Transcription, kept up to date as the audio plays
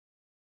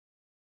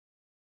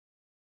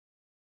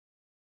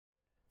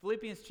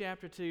Philippians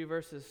chapter 2,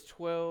 verses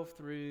 12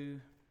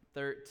 through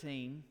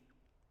 13.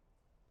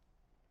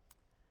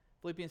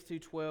 Philippians 2,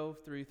 12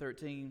 through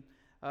 13.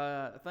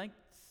 Thanks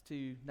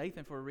to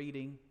Nathan for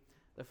reading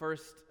the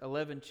first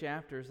 11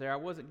 chapters there. I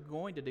wasn't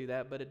going to do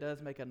that, but it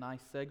does make a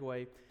nice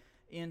segue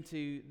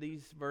into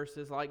these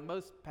verses. Like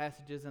most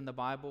passages in the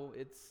Bible,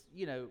 it's,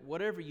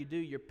 whatever you do,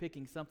 you're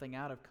picking something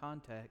out of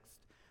context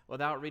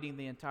without reading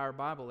the entire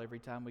Bible every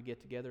time we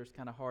get together. It's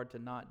kind of hard to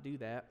not do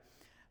that.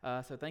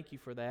 So thank you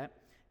for that.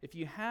 If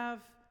you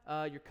have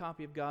your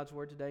copy of God's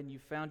Word today and you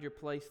found your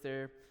place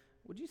there,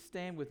 would you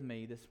stand with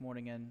me this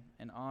morning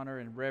in honor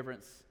and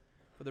reverence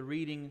for the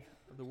reading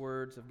of the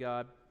words of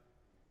God?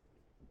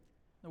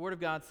 The Word of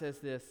God says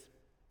this: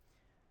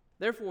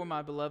 "Therefore,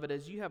 my beloved,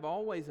 as you have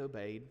always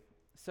obeyed,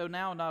 so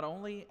now not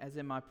only as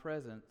in my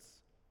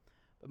presence,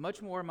 but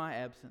much more in my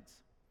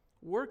absence,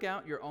 work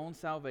out your own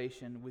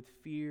salvation with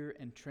fear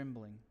and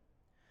trembling.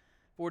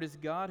 For it is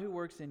God who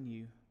works in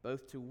you,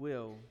 both to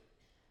will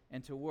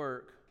and to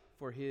work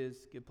for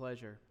His good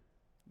pleasure."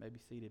 You may be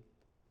seated.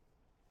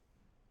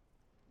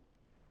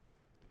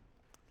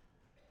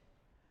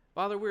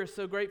 Father, we are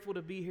so grateful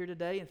to be here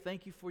today, and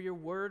thank you for your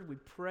word. We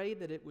pray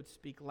that it would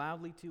speak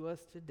loudly to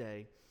us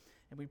today,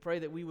 and we pray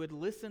that we would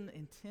listen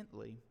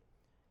intently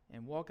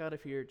and walk out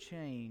of here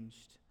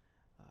changed,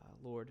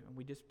 Lord. And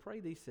we just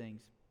pray these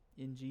things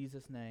in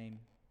Jesus'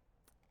 name.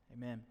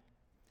 Amen.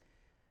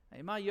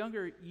 In my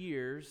younger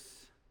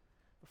years,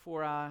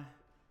 before I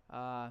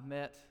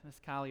met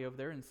Miss Kylie over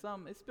there, and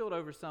it spilled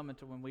over some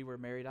into when we were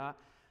married,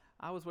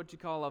 I was what you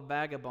call a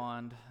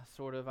vagabond,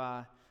 sort of.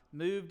 I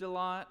moved a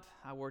lot.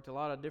 I worked a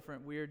lot of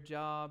different weird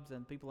jobs,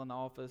 and people in the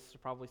office are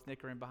probably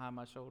snickering behind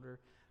my shoulder,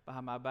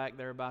 behind my back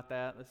there about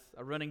that. It's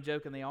a running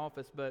joke in the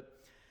office, but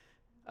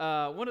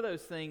one of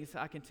those things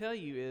I can tell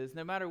you is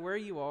no matter where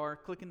you are,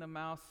 clicking the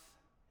mouse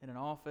in an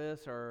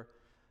office or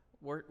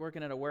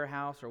working at a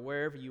warehouse or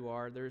wherever you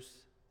are,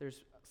 there's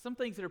some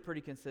things that are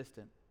pretty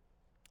consistent.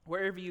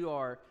 Wherever you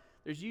are,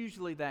 there's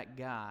usually that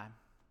guy.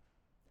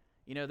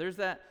 There's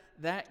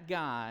that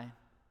guy,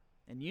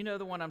 and you know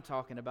the one I'm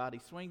talking about. He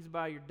swings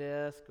by your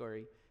desk or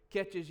he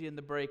catches you in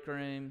the break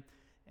room,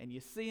 and you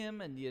see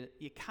him and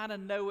you kind of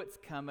know it's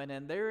coming,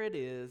 and there it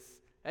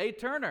is. "Hey,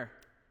 Turner,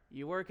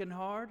 you working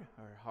hard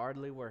or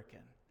hardly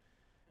working?"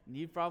 And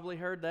you've probably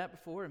heard that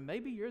before, and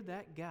maybe you're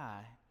that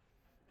guy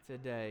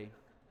today.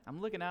 I'm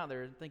looking out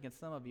there and thinking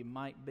some of you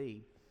might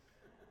be.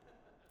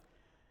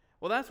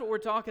 Well, that's what we're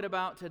talking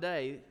about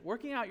today,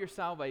 working out your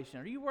salvation.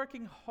 Are you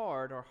working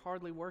hard or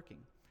hardly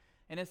working?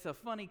 And it's a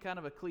funny kind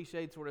of a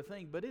cliched sort of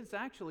thing, but it's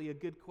actually a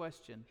good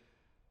question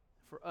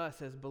for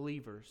us as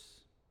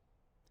believers.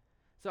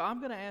 So I'm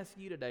going to ask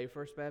you today,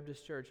 First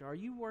Baptist Church, are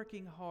you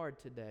working hard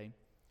today,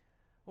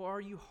 or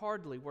are you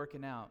hardly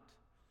working out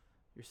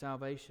your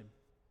salvation?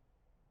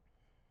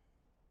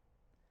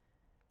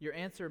 Your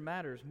answer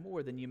matters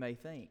more than you may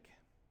think.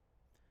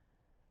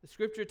 The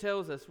Scripture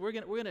tells us, we're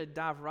going to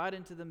dive right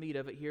into the meat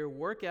of it here.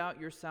 Work out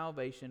your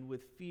salvation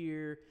with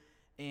fear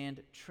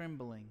and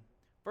trembling.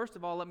 First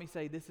of all, let me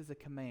say this is a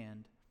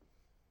command.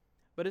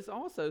 But it's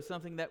also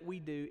something that we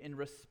do in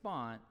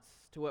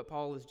response to what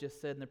Paul has just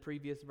said in the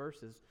previous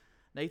verses.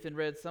 Nathan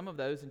read some of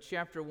those. In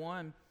chapter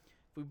 1,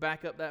 if we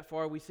back up that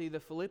far, we see the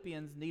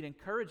Philippians need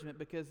encouragement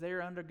because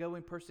they're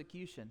undergoing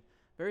persecution,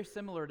 very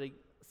similarly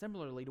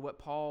to what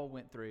Paul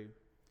went through,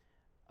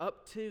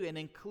 up to and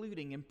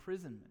including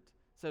imprisonment.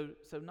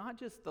 So not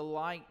just the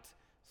light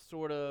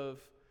sort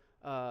of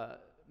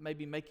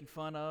maybe making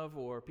fun of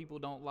or people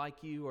don't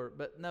like you,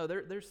 but no,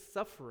 they're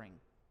suffering.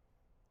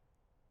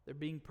 They're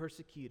being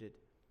persecuted.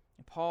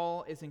 And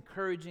Paul is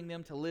encouraging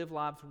them to live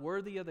lives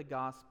worthy of the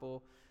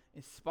gospel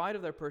in spite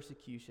of their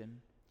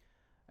persecution.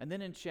 And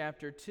then in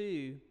chapter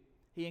 2,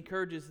 he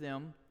encourages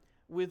them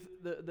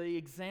with the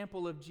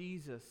example of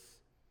Jesus,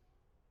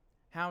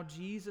 how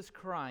Jesus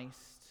Christ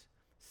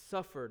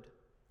suffered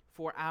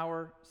for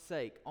our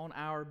sake, on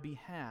our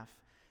behalf,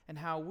 and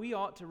how we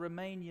ought to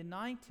remain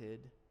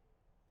united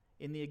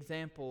in the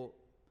example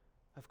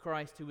of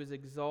Christ, who was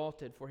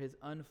exalted for his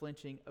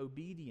unflinching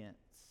obedience.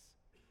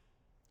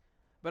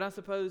 But I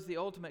suppose the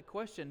ultimate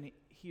question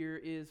here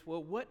is,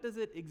 well, what does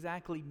it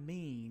exactly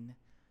mean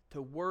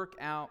to work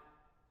out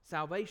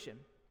salvation?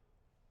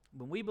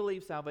 When we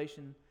believe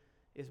salvation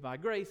is by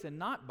grace and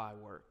not by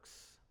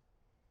works,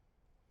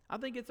 I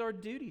think it's our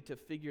duty to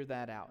figure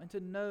that out and to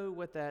know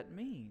what that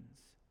means.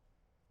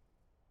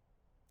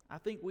 I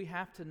think we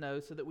have to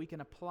know so that we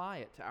can apply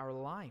it to our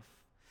life.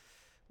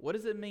 What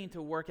does it mean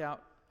to work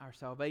out our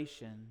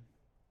salvation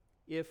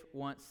if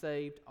once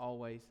saved,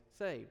 always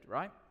saved,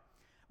 right?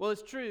 Well,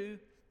 it's true,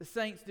 the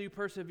saints do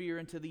persevere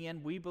unto the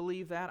end. We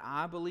believe that,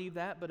 I believe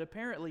that, but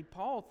apparently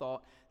Paul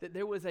thought that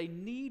there was a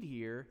need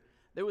here.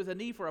 There was a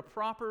need for a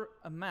proper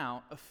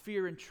amount of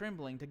fear and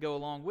trembling to go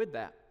along with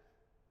that.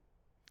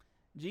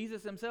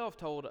 Jesus himself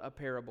told a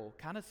parable,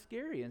 kind of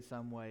scary in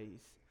some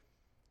ways.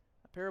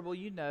 A parable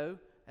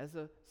as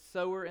a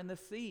sower and the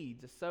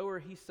seeds. A sower,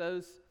 he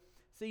sows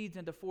seeds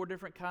into 4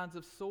 different kinds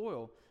of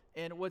soil.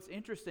 And what's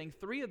interesting,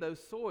 3 of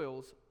those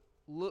soils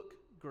look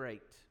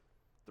great.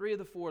 3 of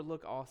the 4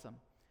 look awesome.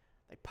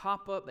 They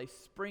pop up, they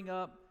spring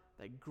up,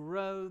 they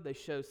grow, they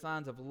show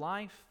signs of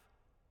life.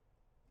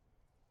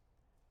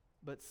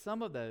 But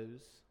some of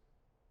those,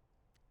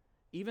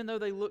 even though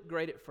they look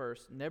great at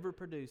first, never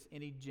produce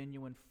any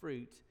genuine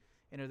fruit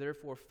and are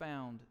therefore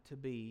found to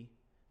be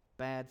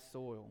bad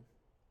soil.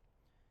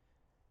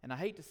 And I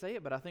hate to say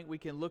it, but I think we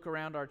can look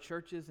around our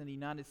churches in the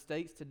United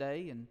States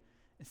today and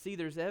see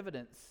there's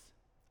evidence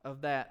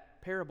of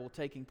that parable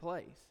taking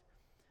place.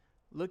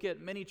 Look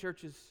at many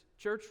churches'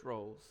 church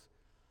rolls,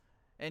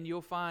 and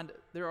you'll find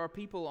there are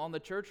people on the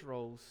church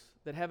rolls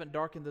that haven't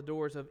darkened the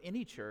doors of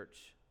any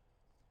church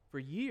for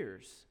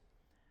years.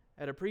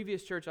 At a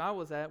previous church I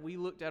was at, we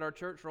looked at our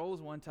church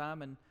rolls one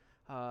time, and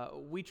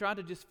we tried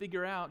to just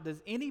figure out,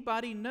 does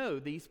anybody know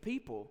these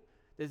people?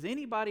 Does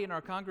anybody in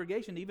our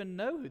congregation even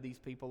know who these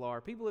people are?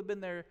 People have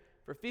been there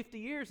for 50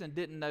 years and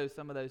didn't know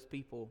some of those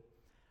people.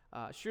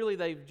 Surely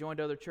they've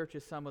joined other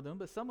churches, some of them,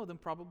 but some of them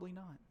probably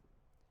not.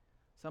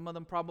 Some of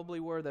them probably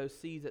were those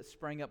seeds that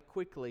sprang up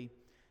quickly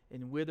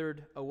and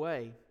withered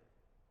away.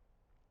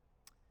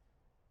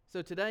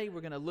 So today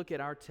we're going to look at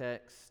our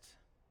text,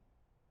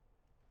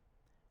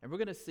 and we're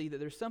going to see that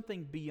there's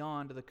something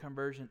beyond the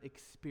conversion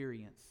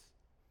experience.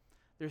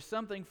 There's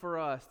something for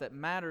us that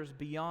matters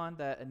beyond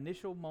that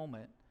initial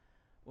moment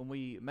when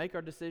we make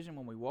our decision,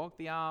 when we walk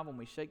the aisle, when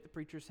we shake the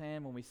preacher's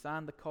hand, when we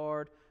sign the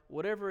card,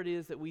 whatever it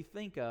is that we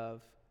think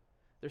of.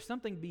 There's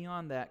something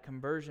beyond that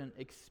conversion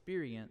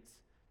experience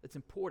that's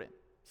important,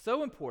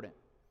 so important,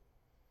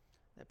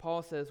 that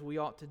Paul says we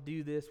ought to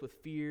do this with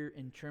fear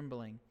and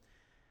trembling.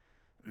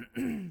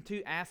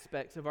 Two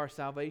aspects of our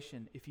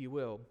salvation, if you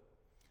will.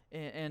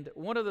 And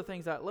one of the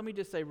things let me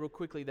just say real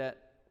quickly that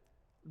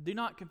do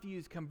not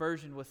confuse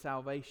conversion with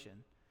salvation.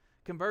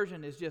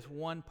 Conversion is just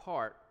one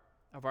part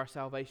of our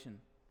salvation.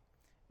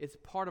 It's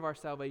part of our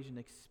salvation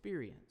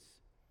experience.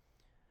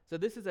 So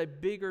this is a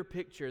bigger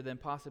picture than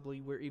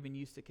possibly we're even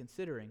used to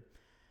considering.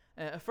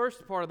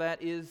 First part of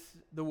that is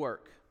the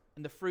work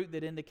and the fruit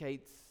that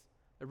indicates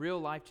a real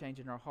life change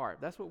in our heart.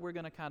 That's what we're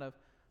going to kind of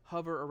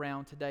hover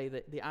around today,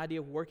 the idea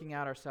of working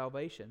out our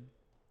salvation.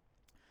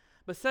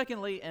 But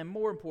secondly, and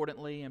more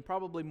importantly, and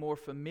probably more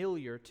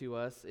familiar to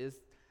us, is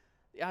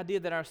the idea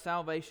that our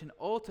salvation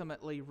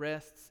ultimately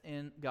rests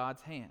in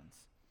God's hands.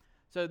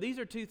 So these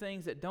are two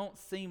things that don't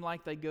seem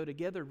like they go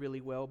together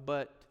really well,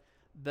 but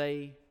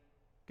they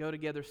go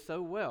together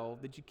so well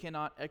that you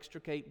cannot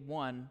extricate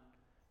one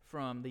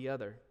from the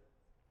other.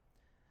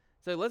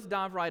 So let's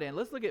dive right in.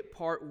 Let's look at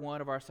part one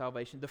of our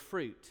salvation, the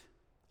fruit,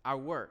 our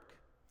work.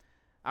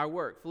 Our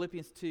work,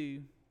 Philippians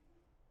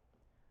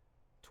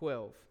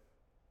 2:12.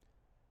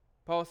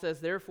 Paul says,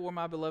 therefore,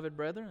 my beloved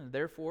brethren, and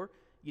therefore,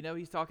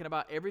 he's talking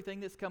about everything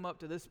that's come up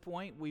to this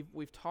point.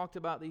 We've talked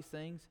about these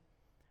things.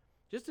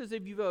 Just as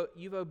if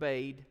you've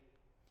obeyed,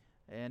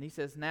 and he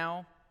says,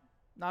 now,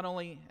 not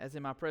only as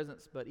in my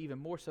presence, but even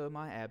more so in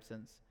my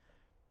absence.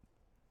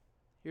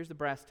 Here's the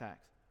brass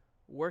tacks.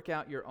 Work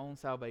out your own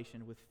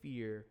salvation with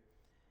fear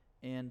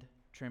and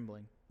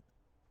trembling.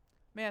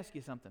 Let me ask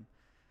you something.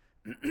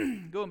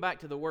 Going back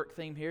to the work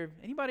theme here,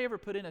 anybody ever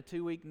put in a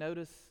 2-week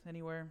notice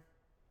anywhere?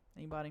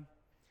 Anybody?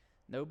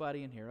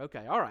 Nobody in here.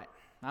 Okay, all right.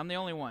 I'm the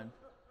only one.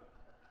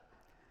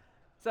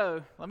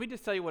 So let me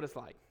just tell you what it's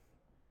like.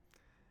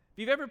 If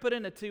you've ever put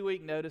in a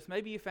 2-week notice,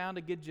 maybe you found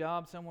a good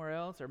job somewhere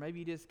else, or maybe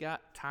you just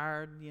got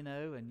tired,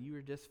 and you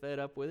were just fed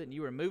up with it and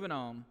you were moving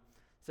on.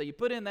 So you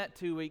put in that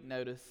 2-week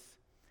notice,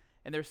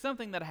 and there's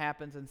something that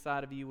happens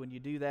inside of you when you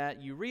do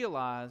that. You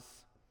realize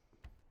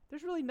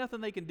there's really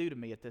nothing they can do to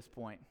me at this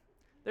point.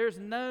 There's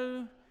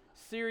no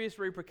serious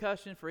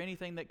repercussion for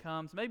anything that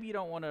comes. Maybe you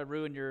don't want to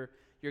ruin your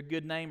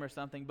good name or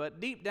something,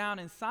 but deep down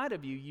inside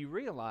of you, you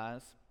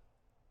realize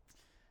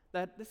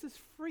that this is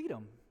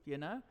freedom,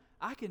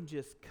 I can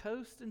just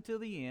coast until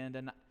the end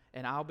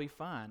and I'll be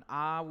fine.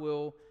 I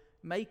will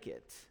make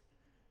it.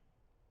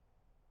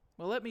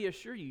 Well, let me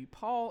assure you,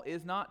 Paul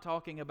is not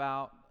talking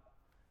about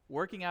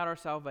working out our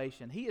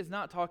salvation. He is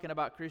not talking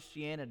about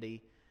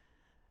Christianity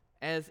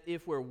as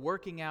if we're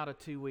working out a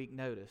 2-week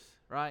notice,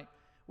 right?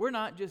 We're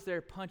not just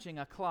there punching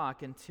a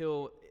clock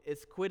until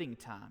it's quitting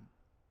time.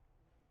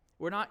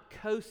 We're not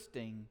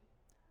coasting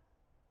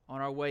on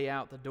our way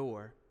out the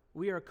door.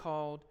 We are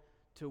called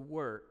to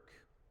work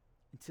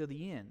until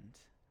the end.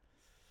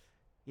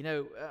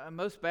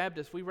 Most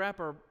Baptists, we wrap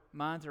our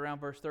minds around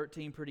verse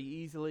 13 pretty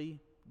easily.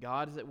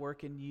 God is at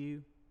work in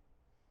you.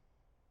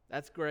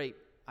 That's great.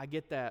 I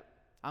get that.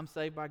 I'm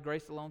saved by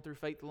grace alone, through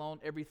faith alone.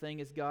 Everything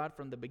is God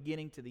from the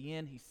beginning to the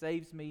end. He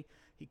saves me.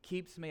 He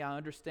keeps me. I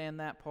understand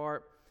that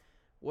part.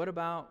 What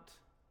about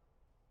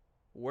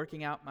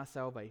working out my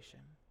salvation?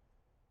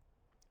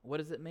 What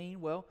does it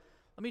mean? Well,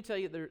 let me tell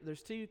you,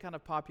 there's two kind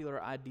of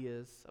popular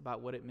ideas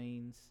about what it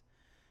means,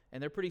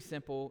 and they're pretty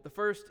simple. The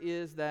first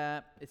is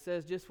that it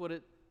says just what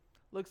it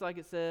looks like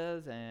it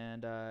says,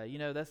 and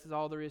this is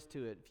all there is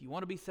to it. If you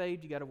want to be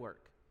saved, you got to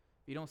work.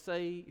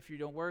 If you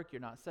don't work,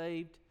 you're not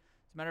saved.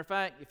 As a matter of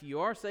fact, if you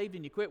are saved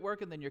and you quit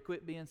working, then you're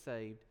quit being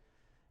saved.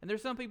 And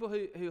there's some people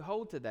who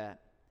hold to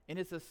that, and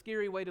it's a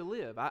scary way to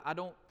live. I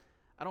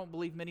don't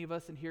believe many of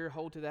us in here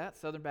hold to that.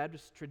 Southern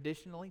Baptists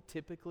traditionally,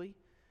 typically,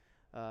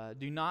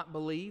 do not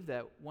believe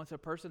that once a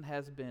person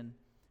has been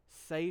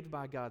saved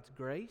by God's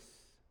grace,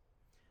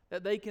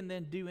 that they can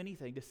then do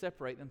anything to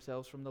separate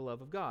themselves from the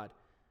love of God.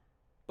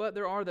 But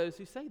there are those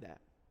who say that.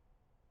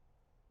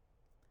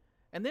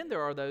 And then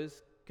there are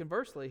those,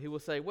 conversely, who will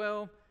say,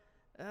 well,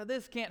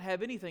 this can't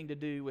have anything to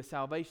do with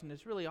salvation.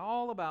 It's really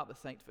all about the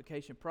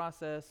sanctification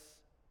process.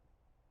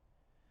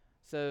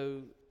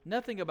 So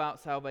nothing about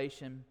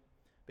salvation,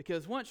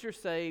 because once you're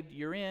saved,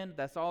 you're in.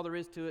 That's all there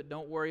is to it.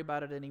 Don't worry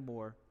about it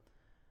anymore.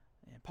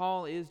 And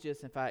Paul is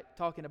just, in fact,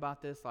 talking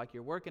about this like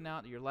you're working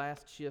out your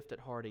last shift at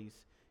Hardee's.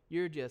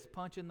 You're just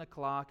punching the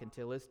clock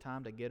until it's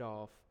time to get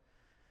off.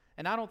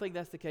 And I don't think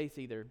that's the case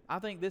either. I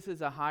think this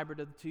is a hybrid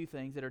of the two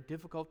things that are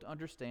difficult to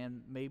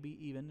understand, maybe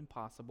even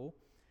impossible.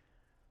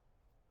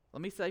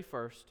 Let me say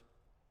first,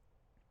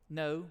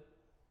 no,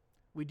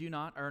 we do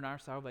not earn our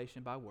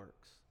salvation by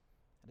works.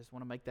 I just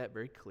want to make that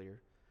very clear.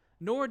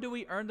 Nor do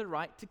we earn the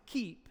right to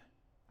keep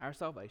our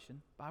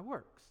salvation by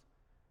works.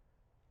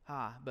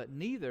 But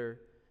neither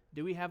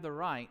do we have the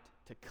right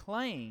to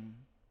claim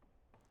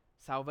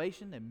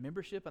salvation and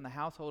membership in the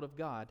household of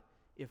God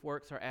if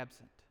works are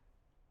absent.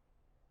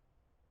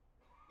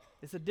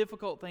 It's a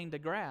difficult thing to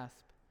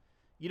grasp.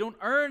 You don't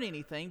earn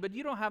anything, but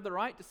you don't have the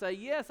right to say,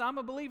 yes, I'm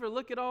a believer.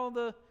 Look at all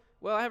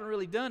I haven't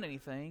really done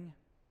anything.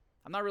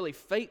 I'm not really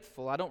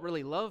faithful. I don't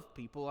really love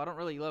people. I don't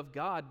really love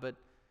God, but,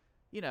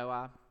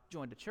 I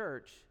joined a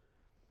church.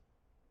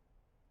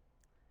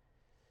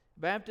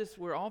 Baptists,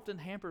 we're often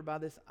hampered by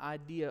this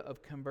idea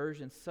of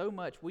conversion so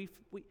much. We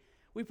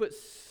put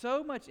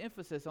so much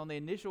emphasis on the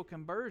initial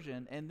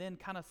conversion and then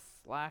kind of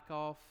slack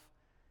off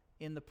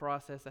in the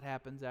process that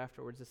happens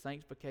afterwards, the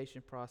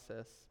sanctification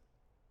process.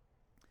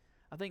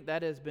 I think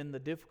that has been the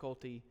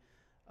difficulty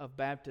of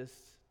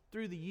Baptists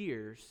through the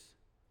years.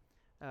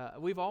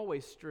 We've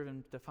always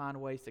striven to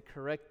find ways to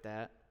correct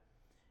that,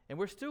 and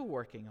we're still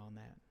working on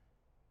that.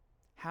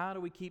 How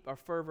do we keep our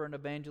fervor in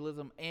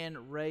evangelism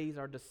and raise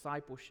our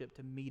discipleship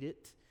to meet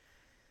it?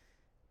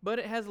 But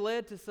it has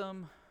led to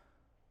some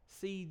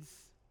seeds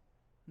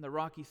in the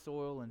rocky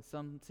soil and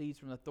some seeds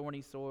from the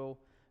thorny soil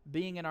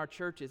being in our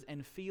churches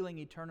and feeling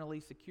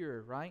eternally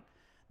secure, right?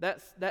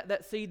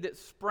 That seed that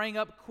sprang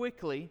up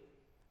quickly,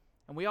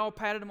 and we all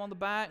patted them on the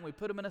back, and we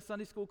put them in a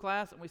Sunday school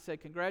class, and we said,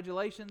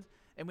 congratulations,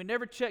 and we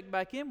never checked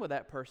back in with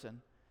that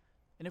person.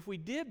 And if we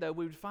did, though,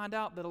 we would find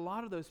out that a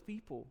lot of those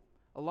people,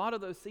 a lot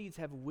of those seeds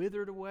have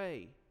withered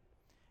away,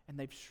 and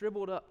they've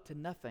shriveled up to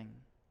nothing.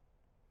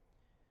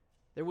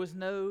 There was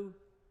no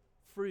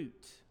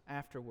fruit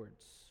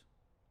afterwards.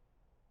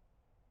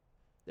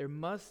 There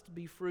must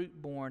be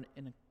fruit born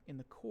in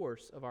the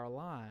course of our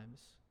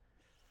lives.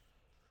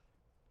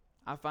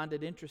 I find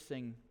it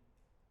interesting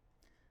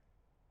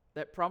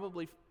that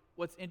probably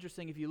what's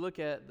interesting if you look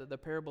at the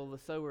parable of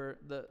the sower,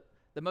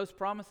 the most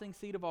promising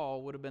seed of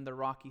all would have been the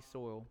rocky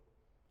soil,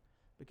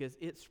 because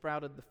it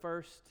sprouted the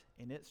first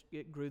and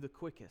it grew the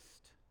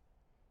quickest.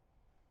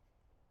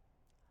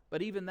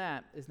 But even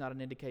that is not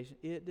an indication.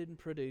 It didn't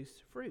produce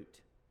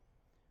fruit.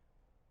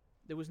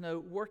 There was no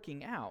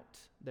working out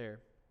there.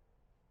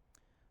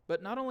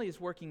 But not only is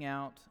working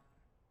out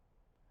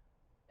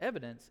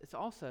evidence, it's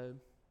also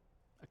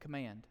a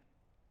command.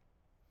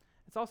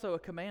 It's also a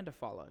command to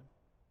follow.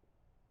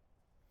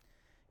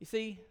 You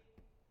see,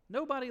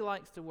 nobody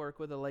likes to work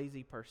with a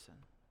lazy person,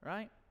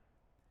 right?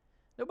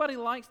 Nobody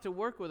likes to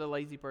work with a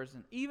lazy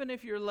person. Even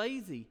if you're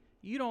lazy,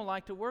 you don't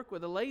like to work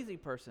with a lazy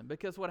person,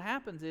 because what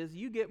happens is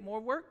you get more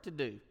work to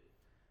do,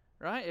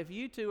 right? If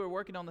you two are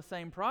working on the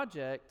same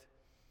project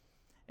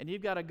and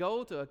you've got a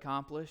goal to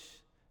accomplish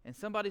and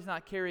somebody's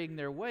not carrying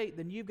their weight,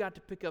 then you've got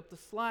to pick up the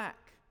slack.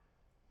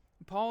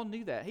 And Paul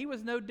knew that. He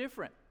was no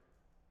different.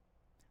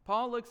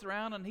 Paul looks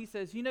around and he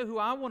says, you know who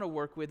I want to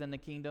work with in the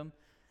kingdom?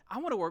 I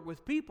want to work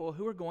with people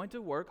who are going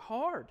to work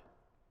hard.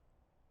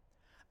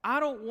 I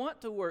don't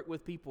want to work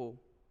with people,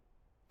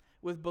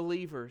 with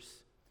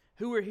believers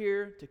who are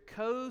here to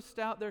coast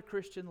out their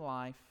Christian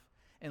life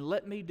and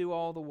let me do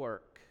all the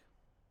work.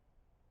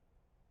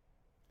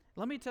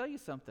 Let me tell you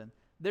something.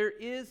 There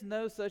is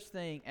no such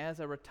thing as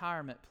a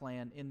retirement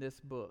plan in this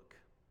book.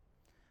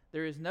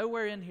 There is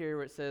nowhere in here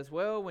where it says,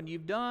 well, when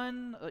you've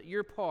done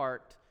your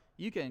part,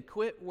 you can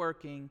quit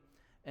working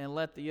and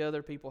let the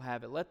other people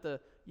have it. Let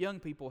the young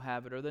people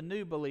have it, or the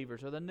new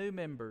believers, or the new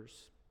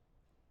members.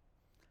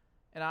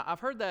 And I've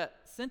heard that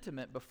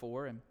sentiment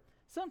before, and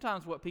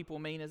sometimes what people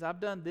mean is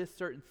I've done this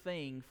certain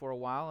thing for a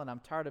while and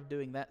I'm tired of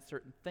doing that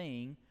certain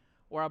thing,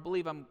 or I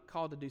believe I'm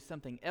called to do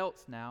something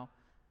else now.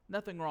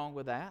 Nothing wrong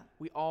with that.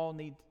 We all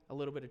need a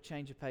little bit of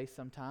change of pace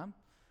sometime.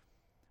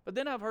 But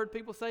then I've heard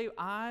people say,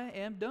 I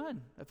am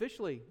done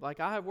officially. Like,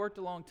 I have worked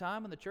a long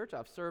time in the church.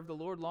 I've served the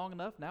Lord long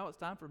enough. Now it's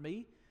time for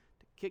me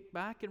to kick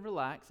back and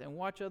relax and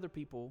watch other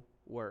people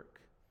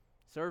work.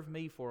 Serve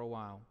me for a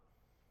while.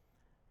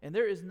 And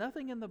there is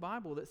nothing in the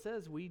Bible that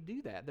says we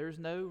do that. There's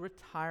no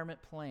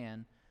retirement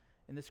plan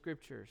in the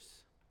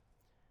Scriptures.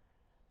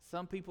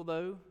 Some people,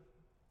 though,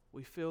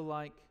 we feel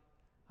like,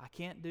 I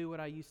can't do what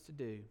I used to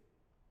do,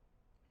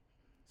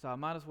 so I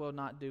might as well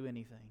not do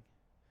anything.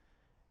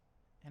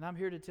 And I'm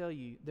here to tell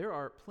you, there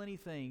are plenty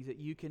of things that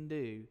you can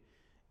do,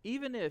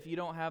 even if you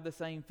don't have the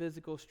same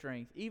physical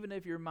strength, even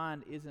if your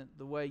mind isn't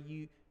the way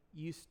you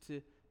used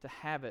to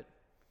have it,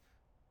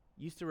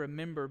 used to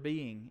remember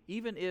being,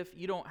 even if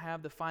you don't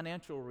have the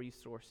financial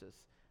resources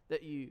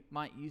that you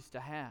might used to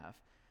have.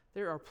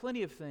 There are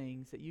plenty of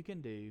things that you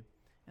can do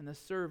in the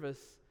service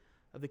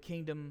of the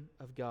kingdom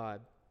of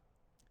God.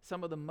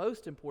 Some of the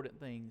most important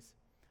things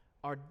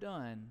are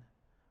done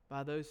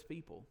by those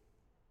people,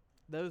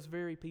 those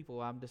very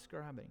people I'm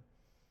describing.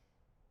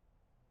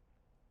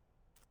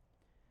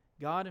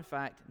 God, in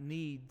fact,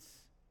 needs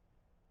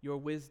your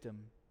wisdom.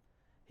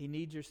 He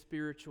needs your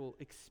spiritual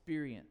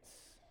experience.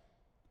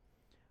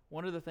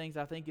 One of the things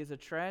I think is a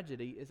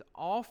tragedy is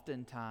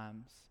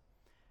oftentimes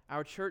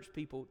our church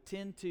people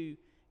tend to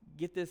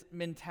get this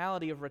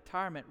mentality of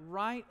retirement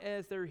right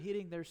as they're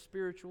hitting their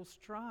spiritual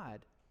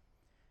stride.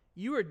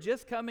 You are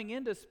just coming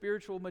into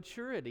spiritual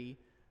maturity.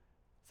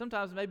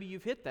 Sometimes maybe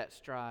you've hit that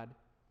stride.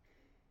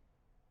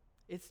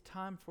 It's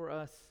time for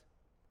us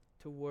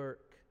to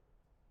work.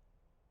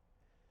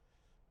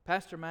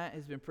 Pastor Matt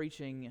has been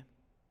preaching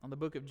on the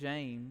book of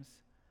James,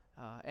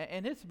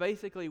 and it's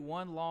basically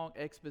one long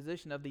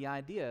exposition of the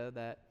idea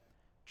that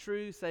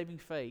true saving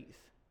faith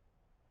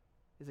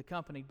is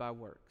accompanied by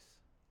works.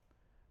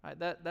 Right,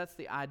 that's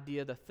the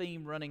idea, the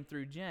theme running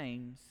through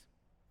James.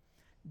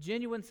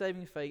 Genuine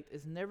saving faith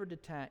is never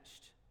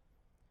detached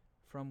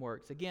from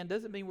works. Again,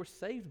 doesn't mean we're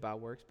saved by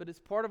works, but it's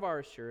part of our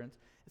assurance.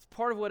 It's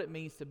part of what it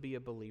means to be a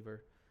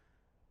believer.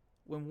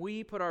 When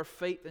we put our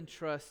faith and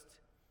trust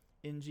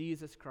in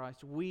Jesus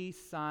Christ, we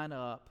sign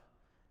up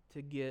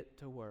to get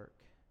to work.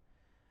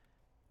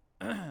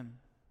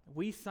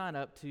 We sign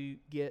up to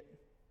get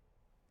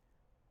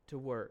to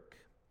work.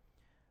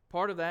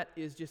 Part of that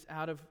is just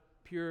out of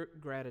pure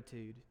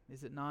gratitude,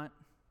 is it not?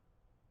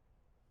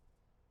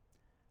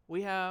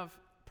 We have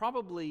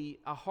probably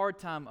a hard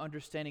time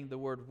understanding the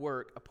word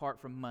work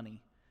apart from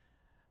money.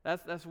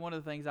 That's one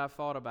of the things I've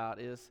thought about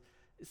is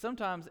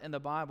sometimes in the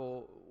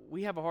Bible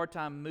we have a hard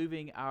time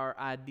moving our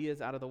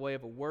ideas out of the way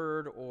of a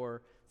word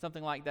or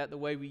something like that, the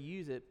way we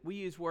use it. We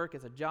use work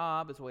as a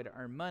job, as a way to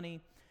earn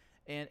money,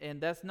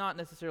 and that's not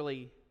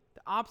necessarily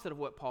the opposite of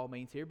what Paul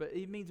means here, but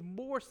it means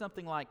more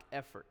something like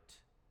effort,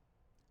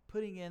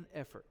 putting in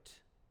effort.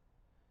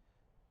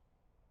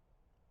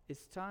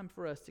 It's time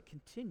for us to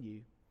continue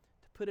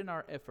to put in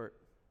our effort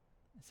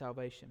in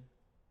salvation.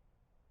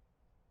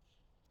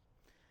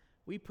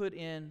 We put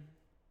in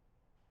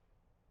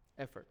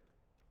effort.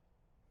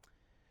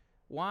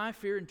 Why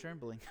fear and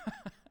trembling?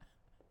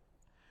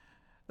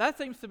 That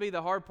seems to be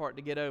the hard part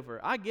to get over.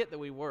 I get that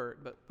we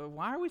work, but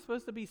why are we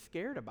supposed to be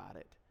scared about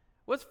it?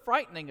 What's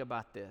frightening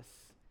about this?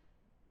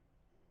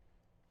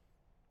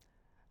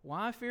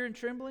 Why fear and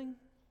trembling?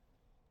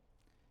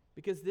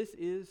 Because this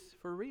is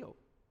for real.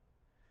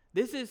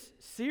 This is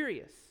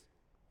serious.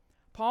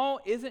 Paul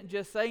isn't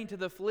just saying to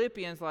the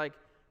Philippians like,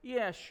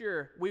 yeah,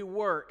 sure, we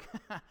work,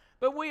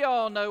 but we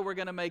all know we're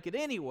going to make it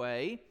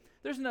anyway.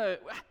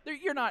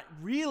 You're not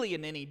really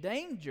in any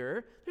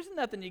danger. There's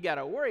nothing you got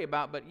to worry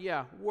about, but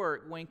yeah,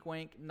 work, wink,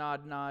 wink,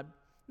 nod, nod.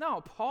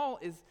 No, Paul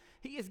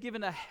is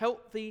given a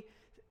healthy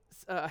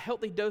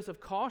dose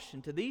of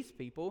caution to these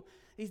people.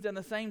 He's done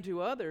the same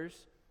to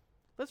others.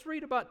 Let's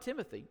read about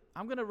Timothy.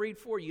 I'm going to read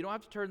for you. You don't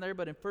have to turn there,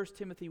 but in 1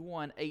 Timothy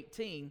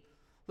 1:18,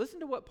 listen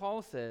to what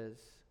Paul says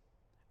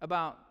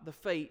about the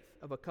faith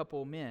of a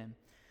couple men.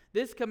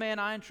 This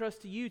command I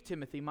entrust to you,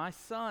 Timothy, my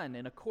son,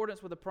 in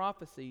accordance with the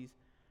prophecies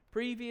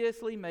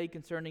previously made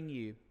concerning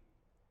you,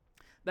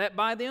 that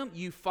by them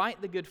you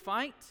fight the good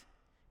fight,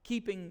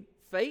 keeping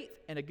faith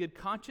and a good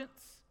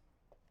conscience.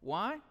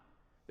 Why?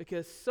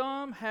 Because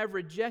some have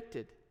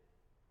rejected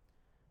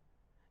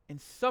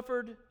and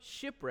suffered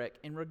shipwreck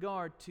in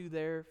regard to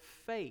their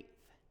faith.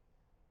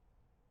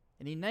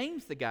 And he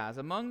names the guys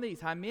among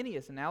these,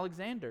 Hymenaeus and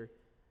Alexander.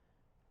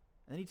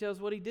 And then he tells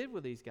what he did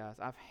with these guys.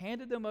 I've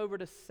handed them over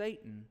to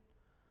Satan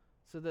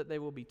so that they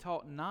will be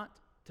taught not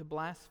to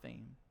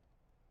blaspheme.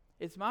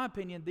 It's my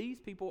opinion these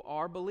people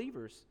are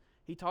believers.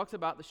 He talks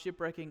about the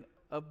shipwrecking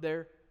of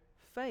their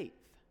faith.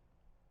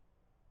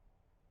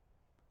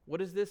 What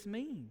does this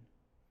mean?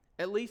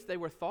 At least they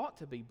were thought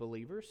to be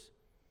believers.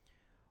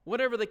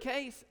 Whatever the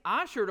case,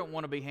 I sure don't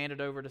want to be handed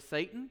over to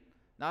Satan,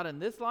 not in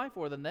this life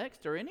or the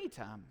next or any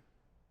time.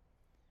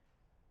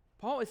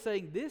 Paul is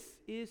saying this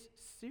is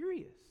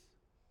serious.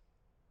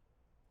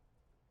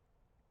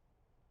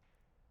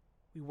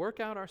 We work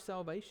out our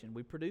salvation.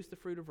 We produce the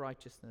fruit of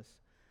righteousness.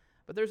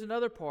 But there's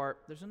another part,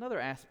 there's another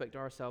aspect to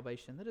our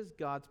salvation. That is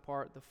God's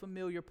part, the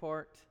familiar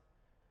part,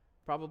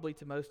 probably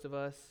to most of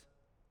us.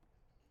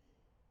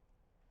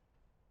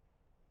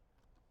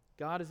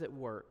 God is at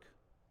work.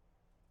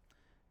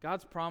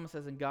 God's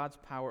promises and God's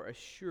power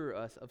assure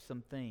us of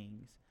some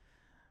things.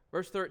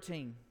 Verse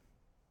 13.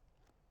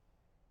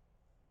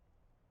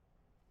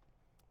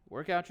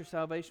 Work out your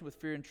salvation with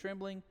fear and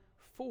trembling,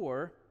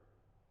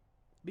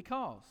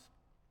 because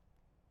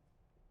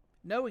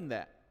knowing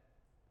that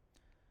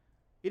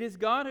it is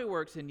God who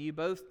works in you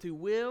both to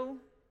will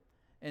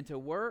and to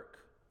work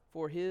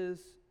for His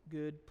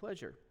good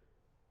pleasure.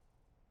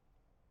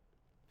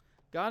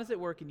 God is at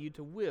work in you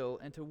to will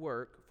and to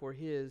work for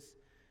His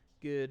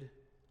good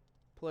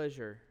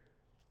pleasure.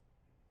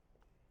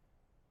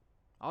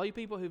 All you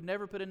people who've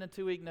never put in a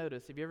 2-week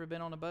notice, have you ever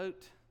been on a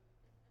boat?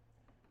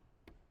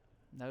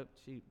 Nope,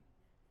 shoot.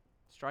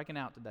 Striking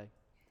out today.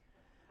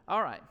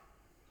 All right.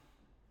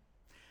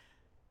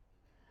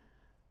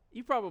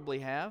 You probably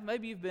have.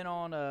 Maybe you've been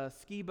on a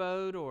ski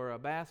boat or a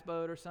bass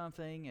boat or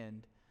something,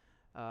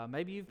 and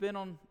maybe you've been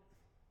on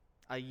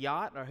a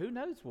yacht or who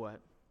knows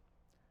what.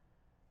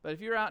 But if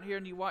you're out here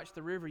and you watch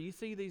the river, you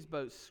see these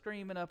boats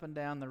screaming up and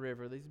down the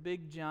river, these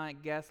big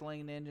giant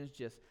gasoline engines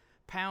just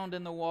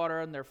pounding the water,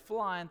 and they're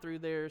flying through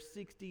there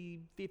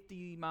 60,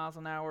 50 miles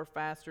an hour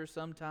faster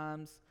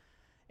sometimes.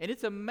 And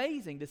it's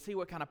amazing to see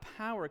what kind of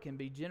power can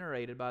be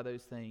generated by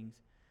those things.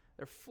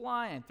 They're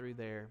flying through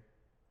there.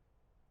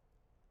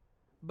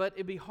 But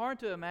it'd be hard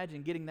to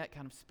imagine getting that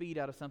kind of speed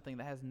out of something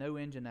that has no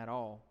engine at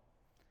all.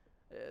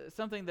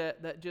 Something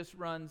that just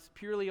runs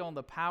purely on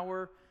the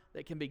power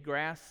that can be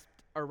grasped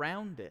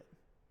around it.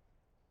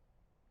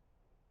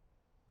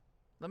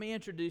 Let me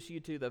introduce you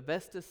to the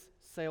Vestas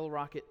Sail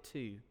Rocket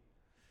 2.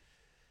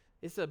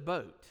 It's a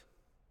boat,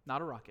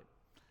 not a rocket.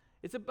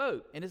 It's a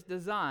boat, and it's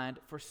designed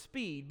for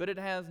speed, but it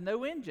has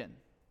no engine.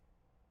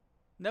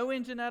 No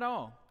engine at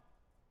all.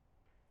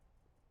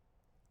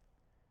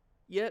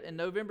 Yet in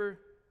November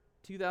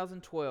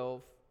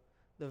 2012,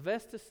 the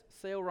Vestas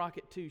Sail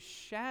Rocket 2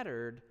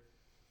 shattered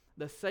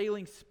the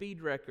sailing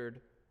speed record.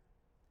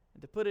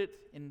 And to put it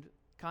in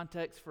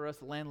context for us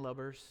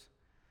landlubbers,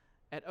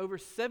 at over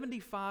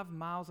 75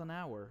 miles an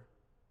hour,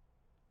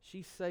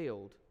 she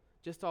sailed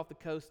just off the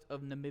coast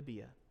of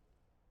Namibia.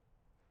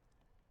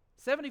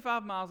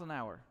 75 miles an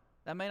hour.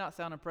 That may not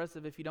sound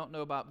impressive if you don't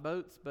know about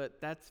boats,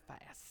 but that's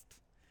fast.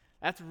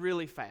 That's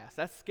really fast.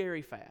 That's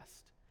scary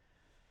fast.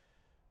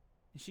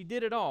 And she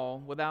did it all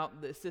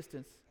without the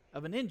assistance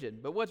of an engine.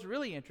 But what's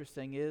really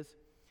interesting is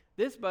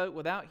this boat,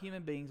 without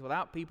human beings,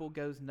 without people,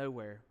 goes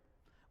nowhere.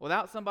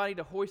 Without somebody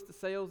to hoist the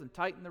sails and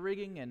tighten the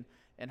rigging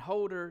and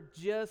hold her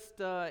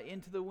just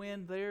into the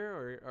wind there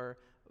or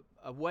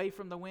away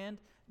from the wind,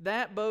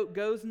 that boat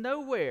goes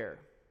nowhere.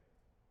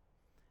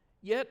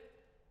 Yet,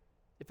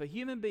 if a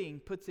human being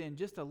puts in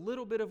just a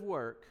little bit of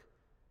work,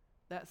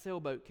 that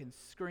sailboat can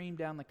scream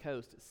down the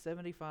coast at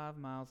 75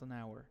 miles an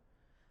hour.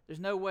 There's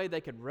no way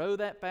they could row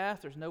that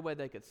fast. There's no way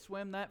they could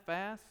swim that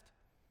fast.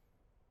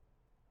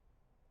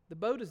 The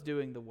boat is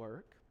doing the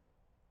work.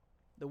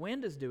 The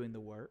wind is doing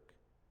the work,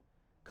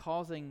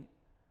 causing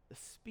the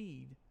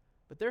speed,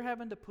 but they're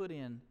having to put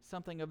in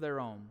something of their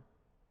own.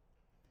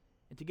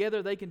 And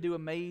together they can do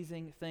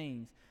amazing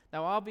things.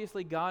 Now,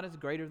 obviously, God is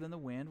greater than the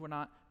wind. We're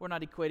not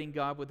equating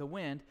God with the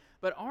wind,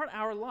 but aren't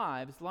our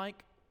lives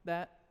like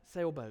that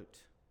sailboat?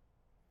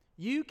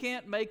 You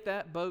can't make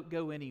that boat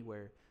go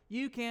anywhere.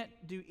 You can't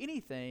do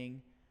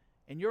anything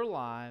in your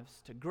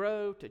lives to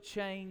grow, to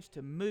change,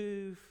 to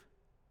move.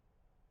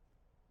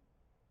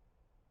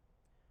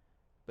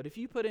 But if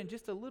you put in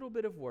just a little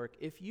bit of work,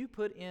 if you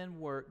put in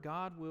work,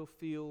 God will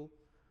fill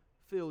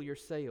your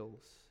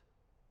sails.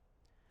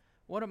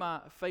 One of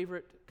my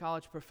favorite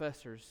college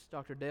professors,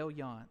 Dr. Dale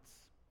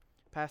Yance,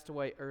 passed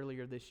away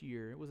earlier this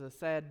year. It was a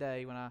sad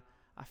day when I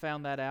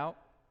found that out.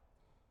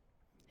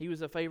 He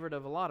was a favorite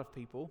of a lot of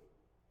people.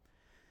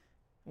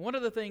 One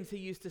of the things he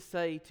used to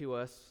say to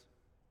us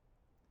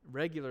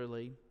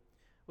regularly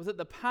was that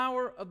the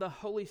power of the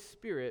Holy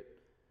Spirit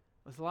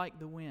was like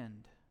the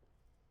wind.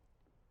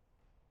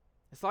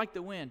 It's like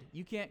the wind.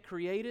 You can't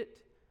create it.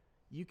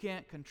 You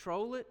can't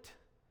control it.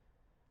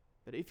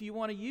 But if you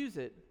want to use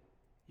it,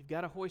 you've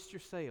got to hoist your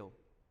sail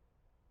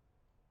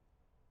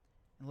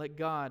and let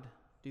God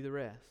do the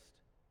rest.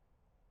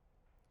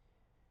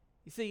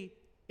 You see,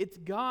 it's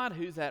God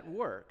who's at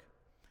work.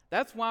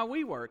 That's why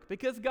we work,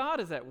 because God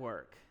is at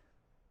work.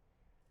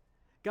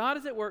 God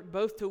is at work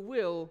both to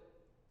will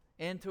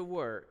and to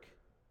work.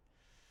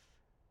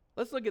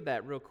 Let's look at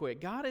that real quick.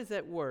 God is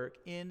at work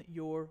in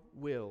your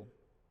will.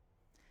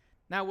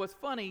 Now, what's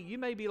funny, you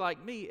may be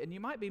like me, and you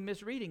might be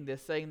misreading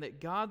this, saying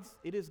that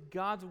it is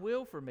God's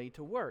will for me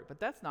to work, but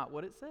that's not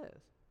what it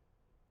says.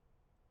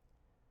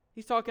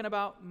 He's talking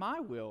about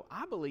my will.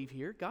 I believe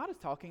here God is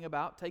talking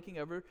about taking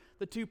over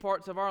the two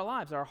parts of our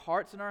lives, our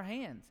hearts and our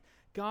hands.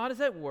 God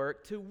is at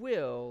work to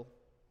will.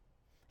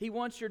 He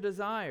wants your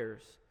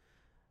desires.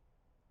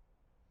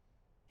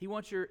 He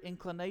wants your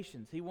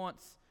inclinations. He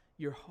wants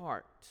your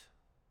heart.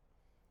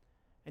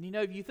 And you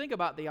know, if you think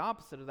about the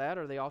opposite of that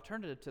or the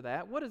alternative to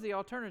that, what is the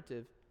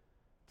alternative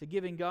to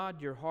giving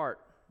God your heart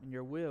and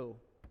your will?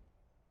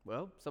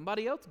 Well,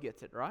 somebody else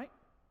gets it, right?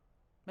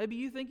 Maybe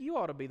you think you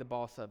ought to be the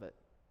boss of it.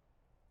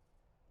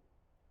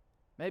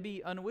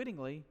 Maybe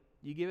unwittingly,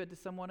 you give it to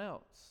someone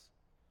else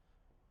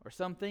or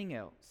something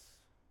else.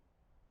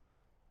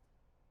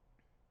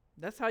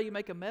 That's how you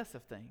make a mess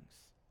of things.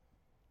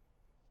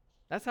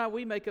 That's how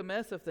we make a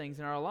mess of things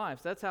in our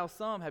lives. That's how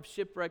some have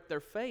shipwrecked their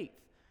faith,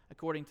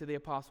 according to the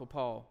Apostle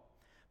Paul.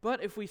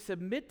 But if we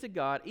submit to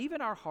God,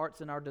 even our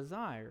hearts and our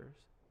desires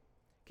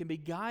can be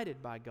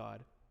guided by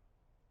God.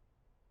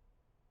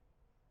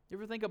 You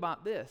ever think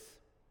about this?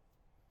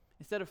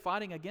 Instead of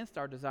fighting against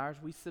our desires,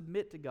 we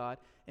submit to God,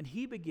 and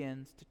He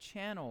begins to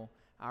channel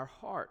our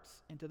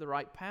hearts into the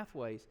right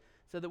pathways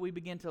so that we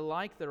begin to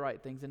like the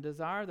right things and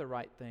desire the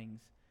right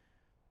things.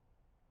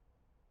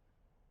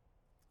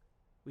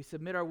 We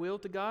submit our will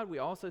to God. We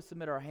also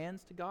submit our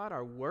hands to God,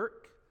 our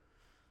work.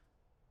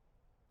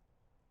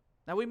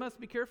 Now, we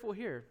must be careful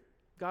here.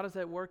 God is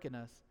at work in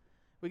us.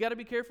 We got to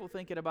be careful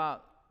thinking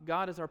about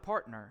God as our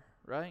partner,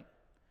 right?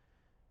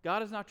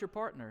 God is not your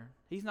partner.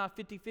 He's not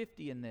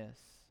 50-50 in this,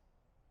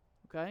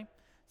 okay?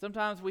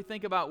 Sometimes we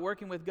think about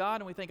working with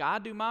God and we think, I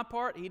do my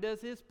part, He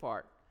does His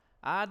part.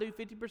 I do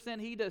 50%,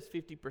 He does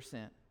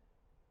 50%.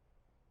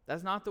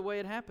 That's not the way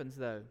it happens,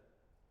 though.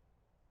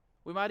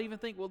 We might even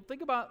think, well,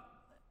 think about,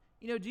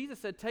 Jesus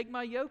said, take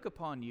my yoke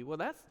upon you. Well,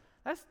 that's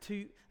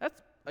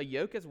a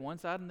yoke as one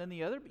side and then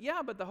the other. But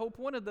yeah, but the whole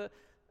point of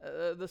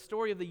the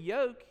story of the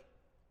yoke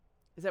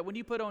is that when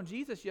you put on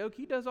Jesus' yoke,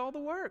 He does all the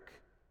work.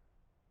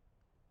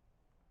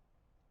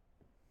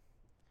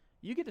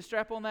 You get to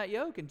strap on that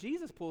yoke and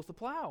Jesus pulls the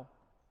plow.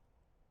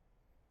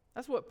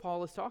 That's what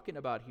Paul is talking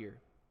about here.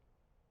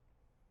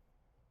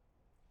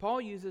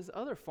 Paul uses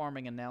other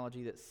farming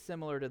analogy that's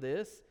similar to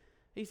this.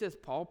 He says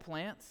Paul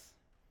plants,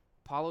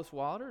 Apollos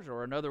waters,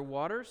 or another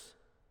waters,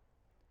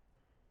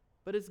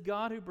 but it's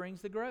God who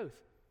brings the growth.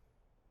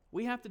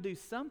 We have to do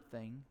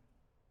something,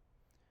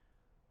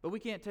 but we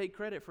can't take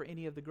credit for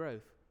any of the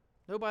growth.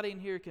 Nobody in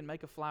here can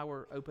make a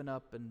flower open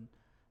up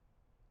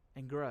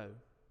and grow.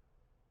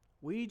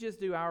 We just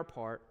do our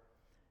part,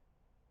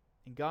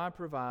 and God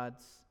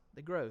provides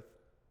the growth.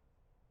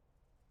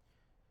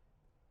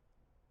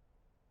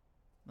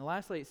 And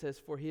lastly, it says,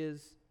 for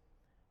His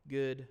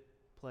good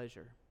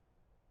pleasure.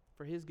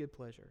 For His good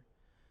pleasure.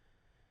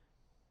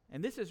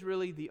 And this is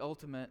really the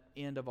ultimate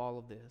end of all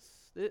of this.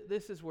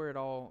 This is where it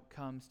all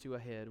comes to a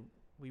head.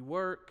 We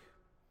work,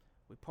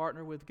 we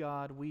partner with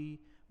God, we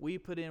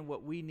put in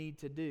what we need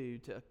to do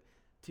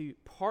to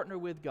partner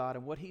with God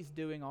and what He's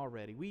doing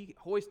already. We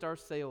hoist our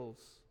sails.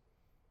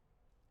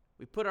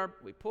 We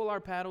pull our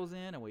paddles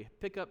in and we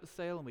pick up the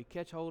sail and we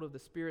catch hold of the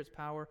Spirit's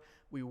power.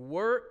 We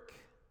work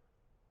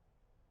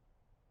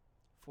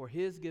for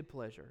His good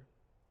pleasure.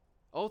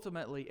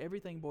 Ultimately,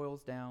 everything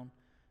boils down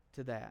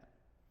to that.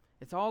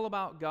 It's all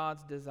about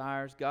God's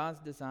desires, God's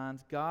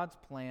designs, God's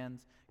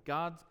plans,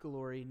 God's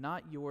glory,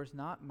 not yours,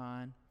 not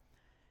mine.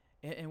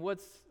 And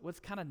what's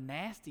kind of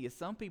nasty is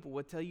some people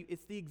would tell you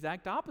it's the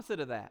exact opposite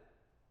of that.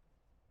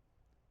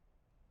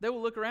 They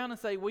will look around and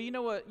say, well, you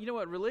know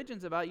what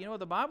religion's about? You know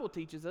what the Bible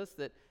teaches us?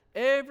 That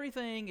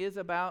everything is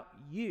about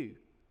you.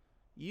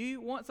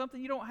 You want something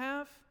you don't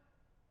have?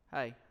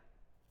 Hey,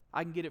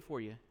 I can get it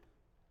for you.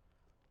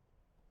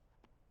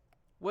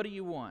 What do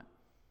you want?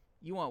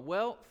 You want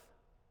wealth?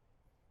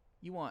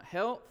 You want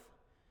health?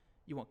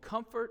 You want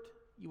comfort?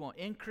 You want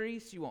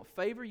increase? You want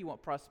favor? You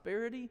want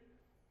prosperity?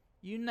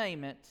 You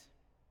name it.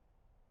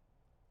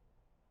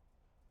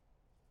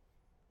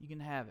 You can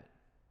have it.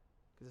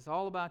 Because it's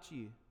all about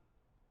you.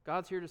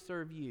 God's here to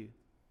serve you.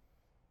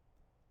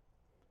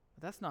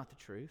 But that's not the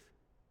truth.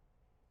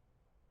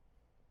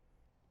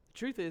 The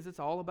truth is, it's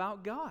all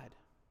about God.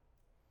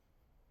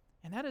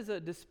 And that is a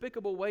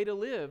despicable way to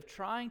live,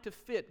 trying to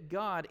fit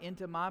God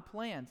into my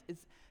plans.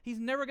 He's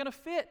never going to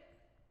fit.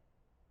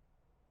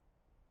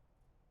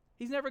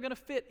 He's never going to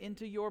fit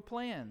into your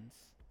plans.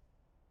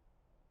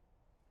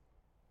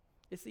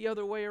 It's the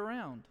other way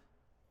around.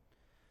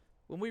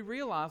 When we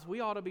realize we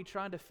ought to be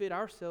trying to fit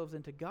ourselves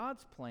into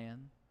God's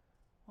plan,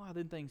 well,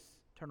 then things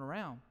turn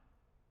around.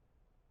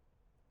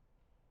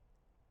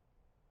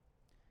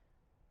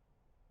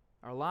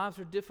 Our lives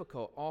are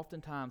difficult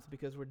oftentimes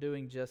because we're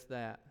doing just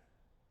that.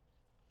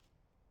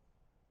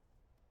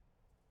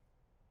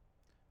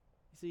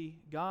 You see,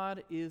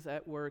 God is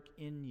at work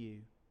in you.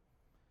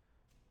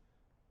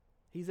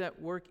 He's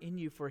at work in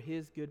you for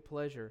His good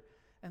pleasure.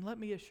 And let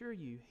me assure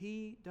you,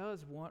 He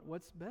does want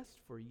what's best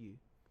for you.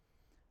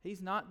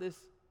 He's not this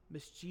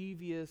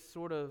mischievous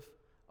sort of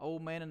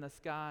old man in the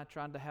sky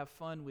trying to have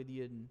fun with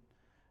you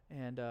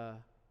and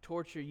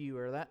torture you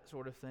or that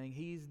sort of thing.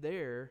 He's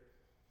there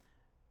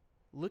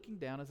looking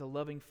down as a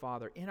loving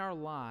Father in our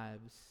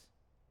lives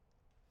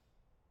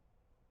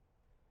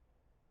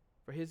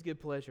for His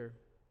good pleasure.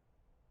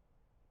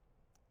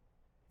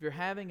 If you're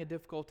having a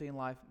difficulty in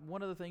life,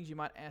 one of the things you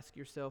might ask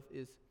yourself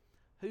is,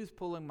 who's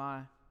pulling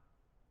my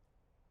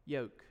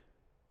yoke?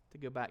 To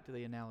go back to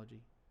the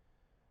analogy.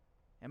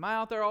 Am I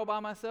out there all by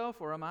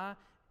myself, or am I,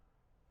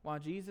 while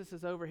Jesus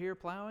is over here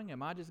plowing,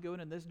 am I just going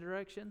in this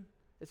direction?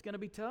 It's going to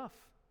be tough.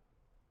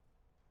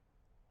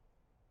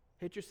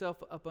 Hit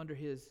yourself up under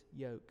His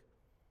yoke.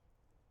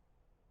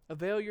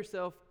 Avail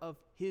yourself of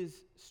His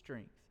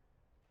strength.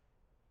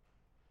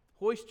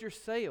 Hoist your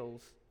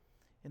sails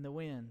in the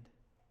wind.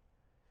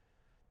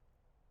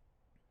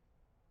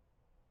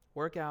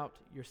 Work out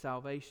your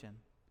salvation,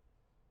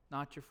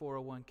 not your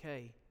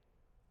 401k,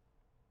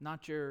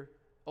 not your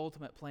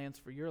ultimate plans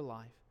for your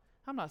life.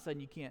 I'm not saying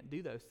you can't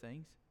do those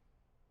things,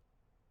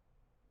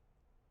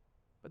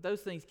 but those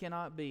things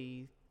cannot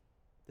be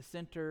the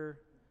center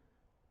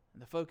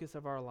and the focus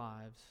of our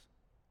lives.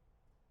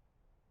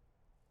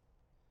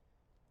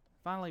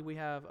 Finally, we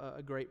have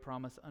a great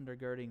promise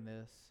undergirding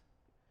this.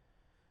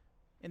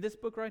 In this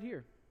book right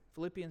here,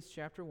 Philippians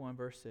chapter 1,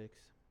 verse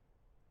 6.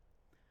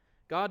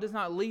 God does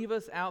not leave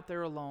us out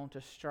there alone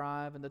to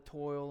strive and to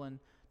toil and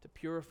to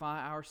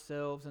purify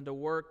ourselves and to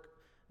work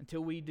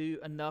until we do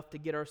enough to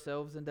get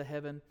ourselves into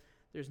heaven.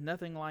 There's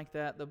nothing like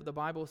that. The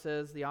Bible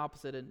says the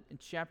opposite. In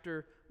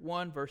chapter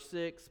 1, verse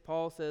 6,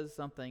 Paul says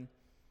something.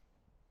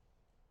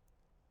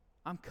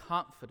 I'm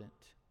confident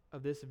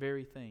of this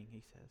very thing,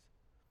 he says.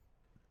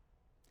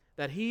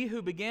 That he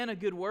who began a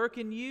good work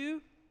in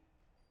you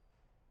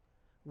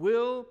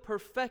will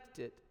perfect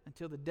it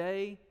until the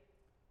day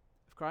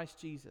of Christ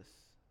Jesus.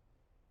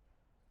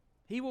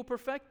 He will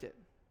perfect it.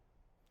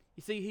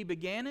 You see, he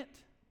began it.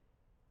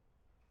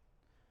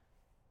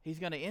 He's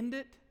going to end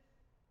it.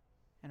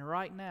 And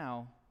right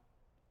now,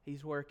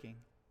 he's working.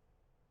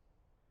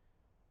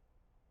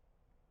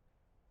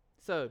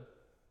 So,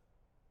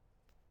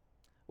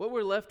 what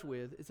we're left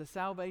with is a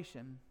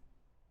salvation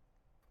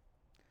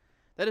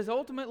that is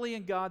ultimately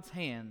in God's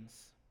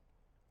hands.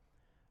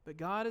 But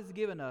God has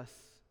given us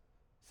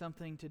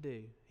something to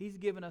do. He's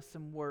given us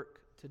some work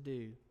to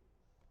do.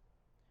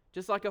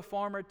 Just like a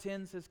farmer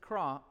tends his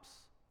crops,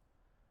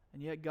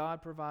 and yet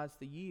God provides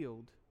the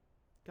yield.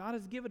 God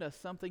has given us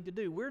something to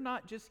do. We're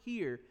not just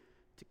here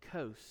to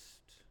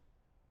coast,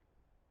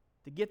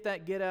 to get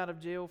that get out of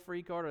jail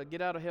free card or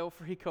get out of hell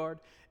free card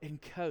and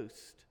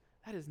coast.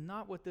 That is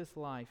not what this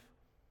life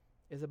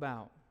is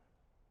about.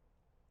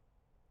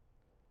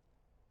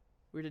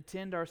 We're to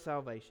tend our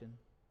salvation,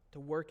 to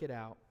work it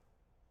out,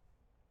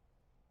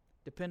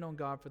 depend on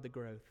God for the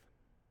growth.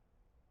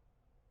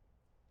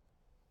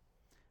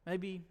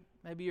 Maybe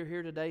you're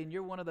here today and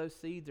you're one of those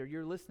seeds, or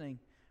you're listening,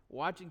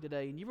 watching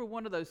today, and you were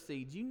one of those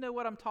seeds. You know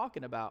what I'm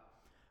talking about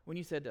when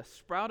you said to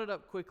sprout it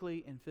up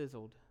quickly and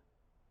fizzled.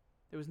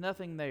 There was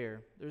nothing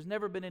there. There's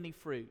never been any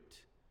fruit.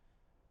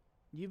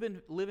 You've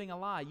been living a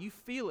lie. You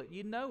feel it.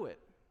 You know it.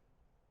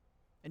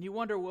 And you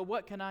wonder, well,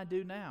 what can I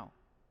do now?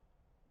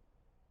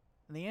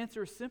 And the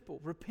answer is simple.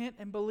 Repent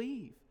and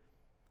believe.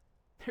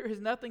 There is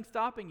nothing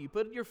stopping you.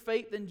 Put your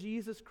faith in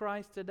Jesus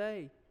Christ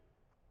today.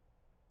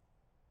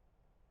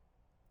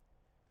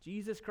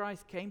 Jesus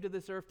Christ came to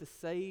this earth to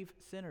save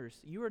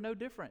sinners. You are no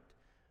different.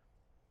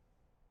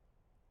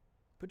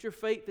 Put your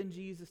faith in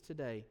Jesus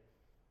today.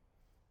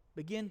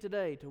 Begin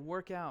today to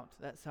work out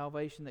that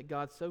salvation that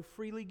God so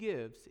freely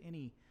gives to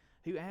any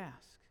who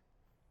ask.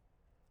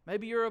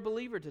 Maybe you're a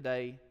believer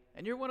today,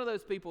 and you're one of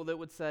those people that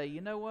would say,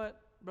 you know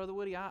what, Brother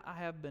Woody, I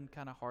have been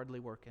kind of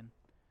hardly working.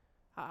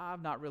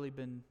 I've not really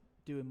been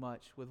doing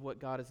much with what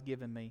God has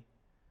given me.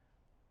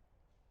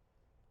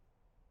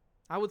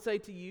 I would say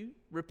to you,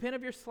 repent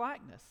of your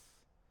slackness.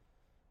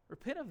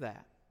 Repent of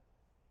that.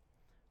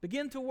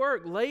 Begin to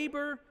work.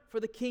 Labor for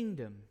the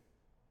kingdom.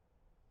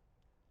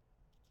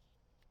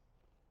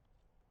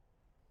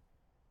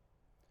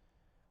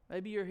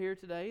 Maybe you're here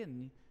today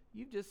and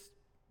you just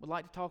would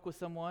like to talk with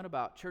someone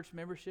about church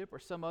membership or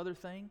some other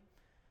thing.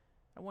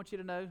 I want you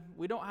to know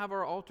we don't have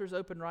our altars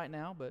open right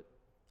now, but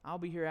I'll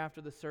be here after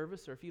the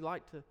service. Or if you'd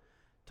like to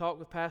talk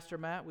with Pastor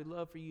Matt, we'd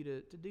love for you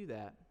to do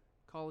that.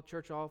 Call the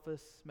church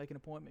office, make an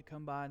appointment,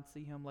 come by and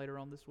see him later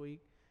on this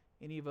week.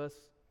 Any of us,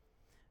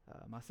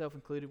 myself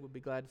included, would be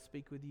glad to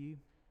speak with you.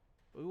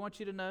 But we want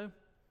you to know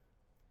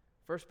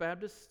First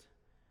Baptist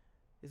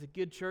is a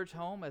good church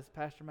home. As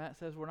Pastor Matt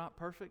says, we're not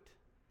perfect,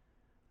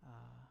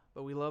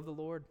 but we love the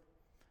Lord.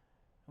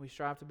 And we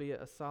strive to be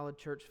a solid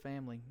church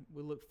family.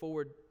 We look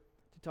forward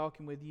to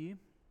talking with you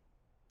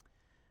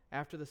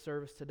after the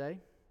service today.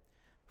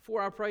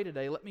 Before I pray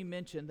today, let me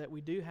mention that we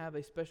do have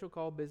a special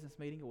call business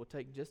meeting. It will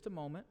take just a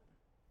moment.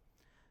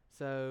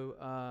 So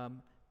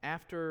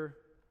after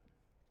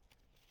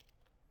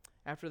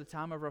the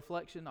time of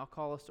reflection, I'll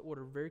call us to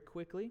order very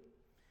quickly,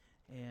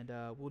 and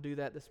we'll do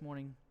that this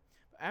morning.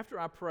 After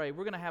I pray,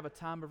 we're going to have a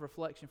time of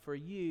reflection for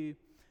you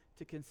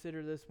to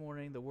consider this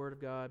morning, the Word of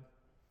God,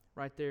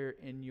 right there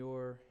in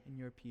your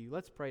pew.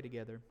 Let's pray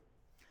together.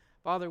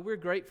 Father, we're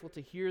grateful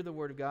to hear the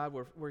Word of God.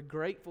 We're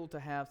grateful to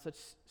have such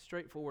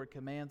straightforward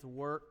commands.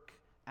 Work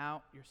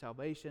out your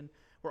salvation.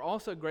 We're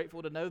also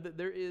grateful to know that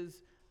there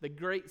is the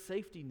great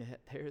safety net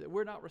there, that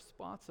we're not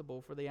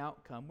responsible for the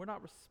outcome. We're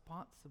not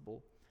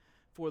responsible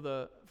for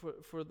the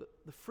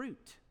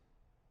fruit.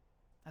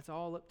 That's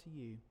all up to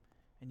you.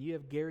 And you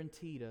have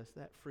guaranteed us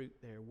that fruit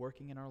there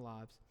working in our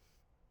lives.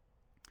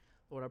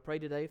 Lord, I pray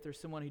today if there's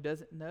someone who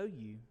doesn't know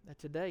you, that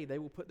today they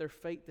will put their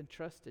faith and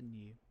trust in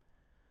you.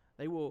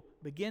 They will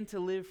begin to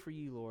live for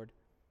you, Lord,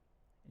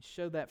 and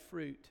show that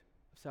fruit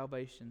of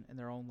salvation in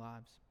their own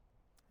lives.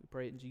 We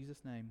pray it in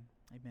Jesus' name.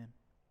 Amen.